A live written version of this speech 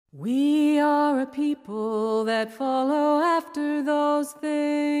We are a people that follow after those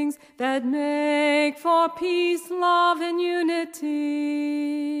things that make for peace, love, and unity.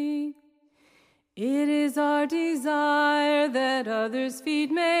 It is our desire that others' feet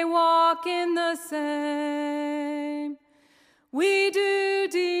may walk in the same. We do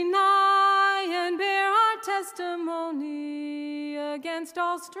deny and bear our testimony against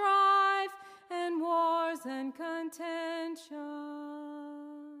all strife and wars and contention.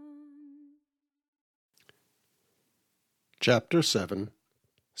 Chapter 7,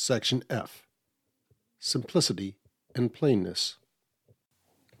 Section F, Simplicity and Plainness.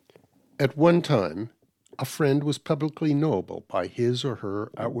 At one time, a friend was publicly knowable by his or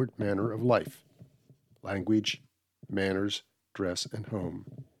her outward manner of life, language, manners, dress, and home.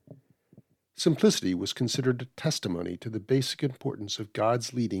 Simplicity was considered a testimony to the basic importance of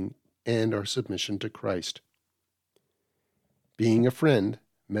God's leading and our submission to Christ. Being a friend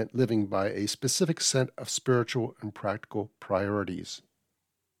meant living by a specific set of spiritual and practical priorities.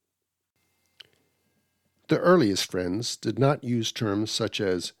 The earliest friends did not use terms such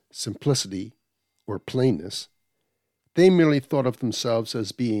as simplicity or plainness. They merely thought of themselves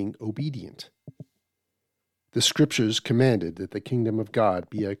as being obedient. The Scriptures commanded that the kingdom of God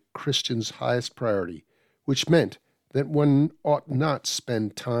be a Christian's highest priority, which meant that one ought not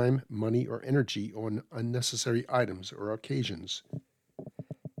spend time, money, or energy on unnecessary items or occasions.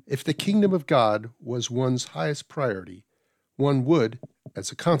 If the kingdom of God was one's highest priority, one would, as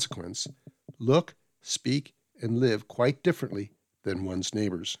a consequence, look, speak, and live quite differently than one's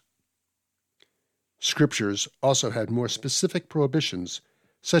neighbors. Scriptures also had more specific prohibitions,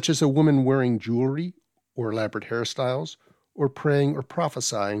 such as a woman wearing jewelry or elaborate hairstyles, or praying or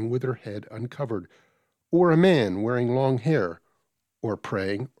prophesying with her head uncovered, or a man wearing long hair, or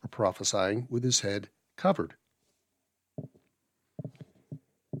praying or prophesying with his head covered.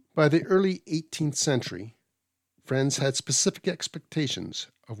 By the early 18th century, friends had specific expectations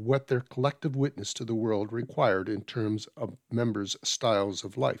of what their collective witness to the world required in terms of members' styles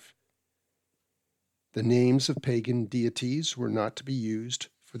of life. The names of pagan deities were not to be used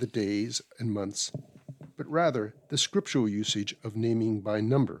for the days and months, but rather the scriptural usage of naming by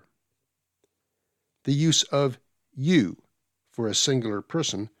number. The use of you for a singular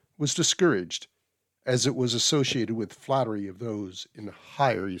person was discouraged, as it was associated with flattery of those in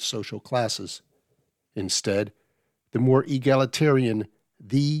higher social classes. Instead, the more egalitarian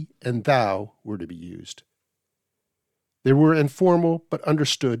thee and thou were to be used. There were informal but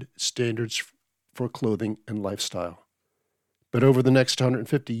understood standards for clothing and lifestyle. But over the next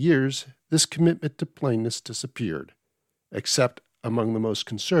 150 years, this commitment to plainness disappeared, except among the most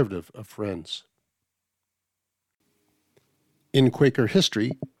conservative of friends. In Quaker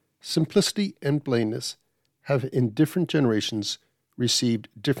history, simplicity and plainness have in different generations received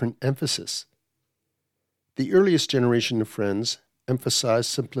different emphasis. The earliest generation of friends emphasized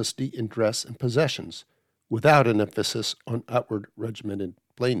simplicity in dress and possessions, without an emphasis on outward regimented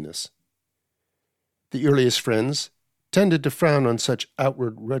plainness. The earliest friends tended to frown on such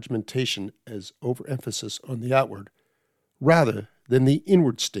outward regimentation as overemphasis on the outward, rather than the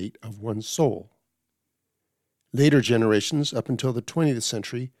inward state of one's soul. Later generations, up until the 20th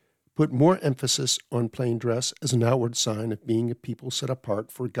century, put more emphasis on plain dress as an outward sign of being a people set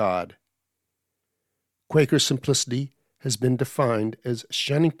apart for God. Quaker simplicity has been defined as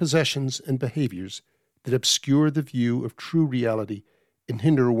shunning possessions and behaviors that obscure the view of true reality and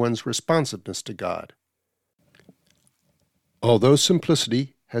hinder one's responsiveness to God. Although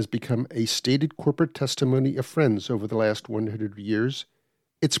simplicity has become a stated corporate testimony of friends over the last 100 years,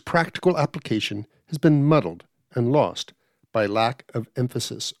 its practical application has been muddled and lost by lack of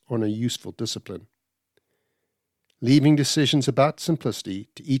emphasis on a useful discipline. Leaving decisions about simplicity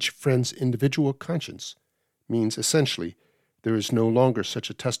to each friend's individual conscience means essentially there is no longer such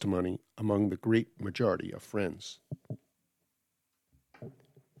a testimony among the great majority of friends.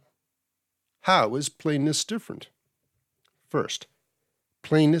 How is plainness different? First,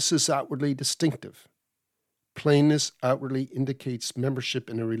 plainness is outwardly distinctive. Plainness outwardly indicates membership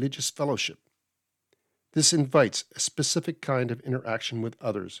in a religious fellowship. This invites a specific kind of interaction with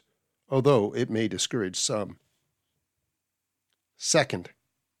others, although it may discourage some. Second,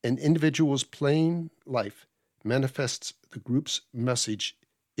 an individual's plain life manifests the group's message,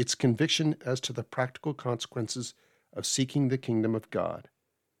 its conviction as to the practical consequences of seeking the kingdom of God.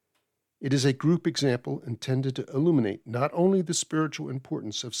 It is a group example intended to illuminate not only the spiritual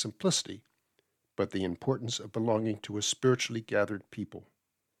importance of simplicity, but the importance of belonging to a spiritually gathered people.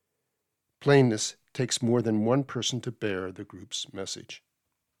 Plainness takes more than one person to bear the group's message.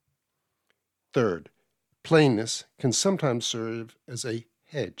 Third, plainness can sometimes serve as a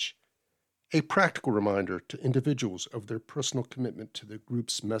hedge, a practical reminder to individuals of their personal commitment to the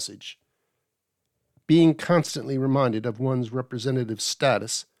group's message. Being constantly reminded of one's representative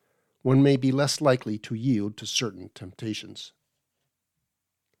status, one may be less likely to yield to certain temptations.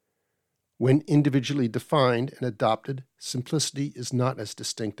 When individually defined and adopted, simplicity is not as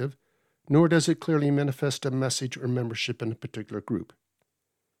distinctive, nor does it clearly manifest a message or membership in a particular group.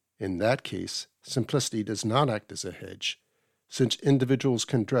 In that case, simplicity does not act as a hedge, since individuals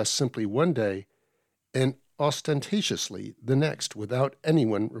can dress simply one day and ostentatiously the next without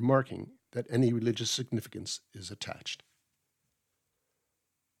anyone remarking that any religious significance is attached.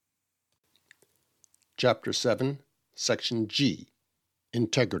 Chapter 7, Section G,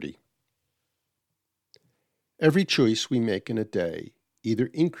 Integrity. Every choice we make in a day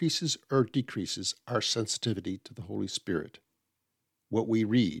either increases or decreases our sensitivity to the Holy Spirit. What we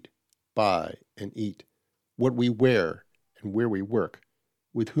read, buy, and eat, what we wear and where we work,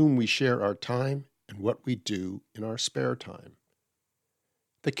 with whom we share our time, and what we do in our spare time.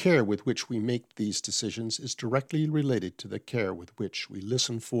 The care with which we make these decisions is directly related to the care with which we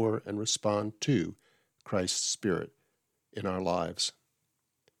listen for and respond to Christ's Spirit in our lives.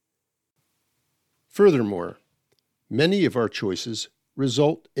 Furthermore, many of our choices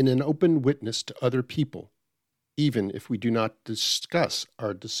result in an open witness to other people, even if we do not discuss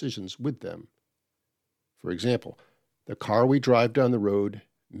our decisions with them. For example, the car we drive down the road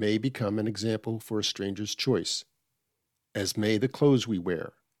may become an example for a stranger's choice, as may the clothes we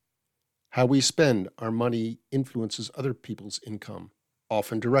wear. How we spend our money influences other people's income,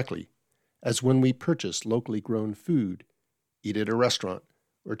 often directly, as when we purchase locally grown food, eat at a restaurant,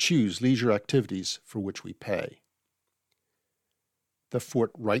 or choose leisure activities for which we pay. The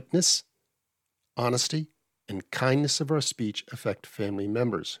forthrightness, honesty, and kindness of our speech affect family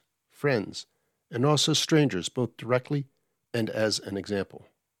members, friends, and also strangers both directly and as an example.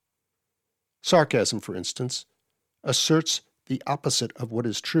 Sarcasm, for instance, asserts the opposite of what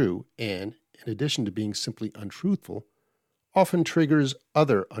is true and, in addition to being simply untruthful, often triggers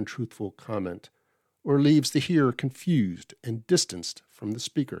other untruthful comment or leaves the hearer confused and distanced from the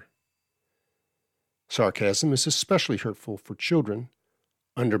speaker. Sarcasm is especially hurtful for children,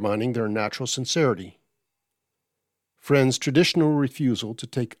 undermining their natural sincerity. Friends' traditional refusal to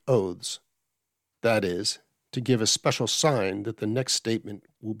take oaths, that is, to give a special sign that the next statement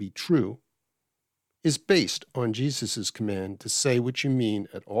will be true, is based on Jesus' command to say what you mean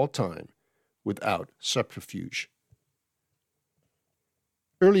at all time without subterfuge.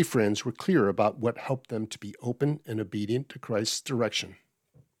 Early friends were clear about what helped them to be open and obedient to Christ's direction.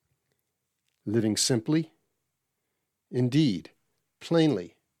 Living simply, indeed,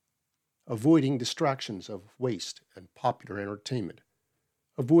 plainly, avoiding distractions of waste and popular entertainment,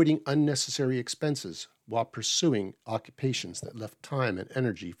 avoiding unnecessary expenses while pursuing occupations that left time and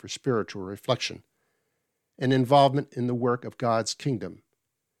energy for spiritual reflection, and involvement in the work of God's kingdom.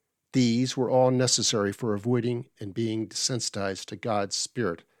 These were all necessary for avoiding and being desensitized to God's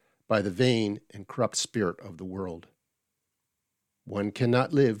Spirit by the vain and corrupt spirit of the world. One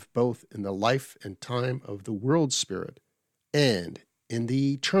cannot live both in the life and time of the world's spirit and in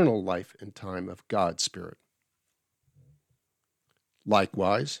the eternal life and time of God's Spirit.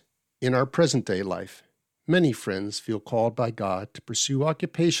 Likewise, in our present-day life, many friends feel called by God to pursue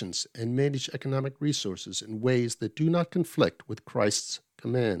occupations and manage economic resources in ways that do not conflict with Christ's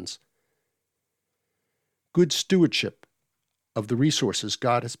commands. Good stewardship of the resources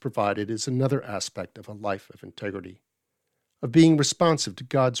God has provided is another aspect of a life of integrity, of being responsive to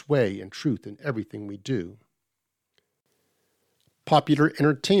God's way and truth in everything we do. Popular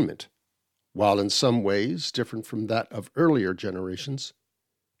entertainment, while in some ways different from that of earlier generations,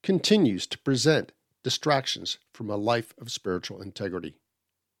 continues to present distractions from a life of spiritual integrity.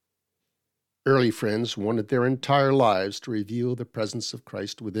 Early friends wanted their entire lives to reveal the presence of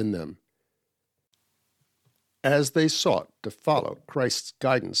Christ within them. As they sought to follow Christ's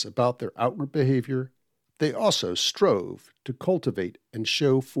guidance about their outward behavior, they also strove to cultivate and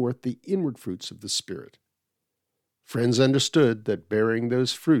show forth the inward fruits of the Spirit. Friends understood that bearing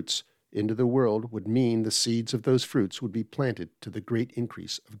those fruits into the world would mean the seeds of those fruits would be planted to the great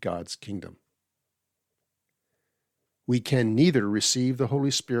increase of God's kingdom. We can neither receive the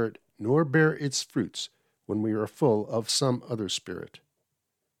Holy Spirit nor bear its fruits when we are full of some other spirit.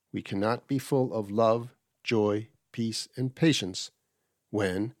 We cannot be full of love, joy, peace, and patience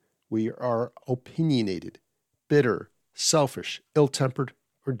when we are opinionated, bitter, selfish, ill-tempered,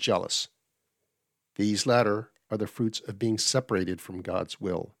 or jealous. These latter are the fruits of being separated from God's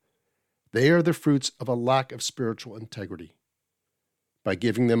will. They are the fruits of a lack of spiritual integrity. By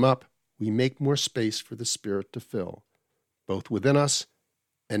giving them up, we make more space for the Spirit to fill, both within us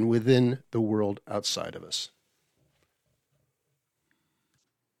and within the world outside of us.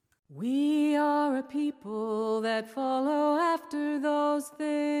 We are a people that follow after those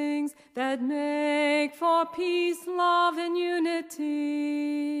things that make for peace, love, and unity.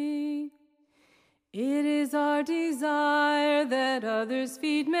 It is our desire that others'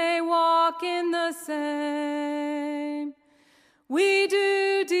 feet may walk in the same. We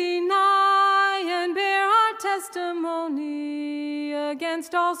do deny and bear our testimony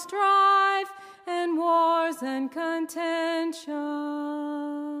against all strife and wars and contention.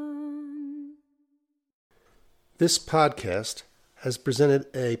 This podcast has presented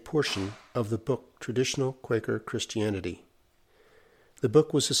a portion of the book Traditional Quaker Christianity. The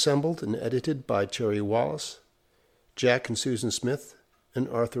book was assembled and edited by Terry Wallace, Jack and Susan Smith, and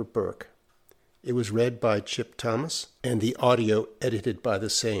Arthur Burke. It was read by Chip Thomas, and the audio edited by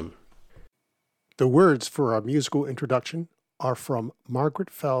the same. The words for our musical introduction are from Margaret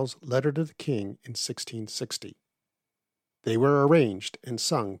Fell's Letter to the King in 1660. They were arranged and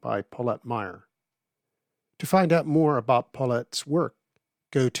sung by Paulette Meyer. To find out more about Paulette's work,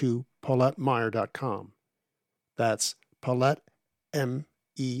 go to paulettemeyer.com. That's Paulette, MEIER.com.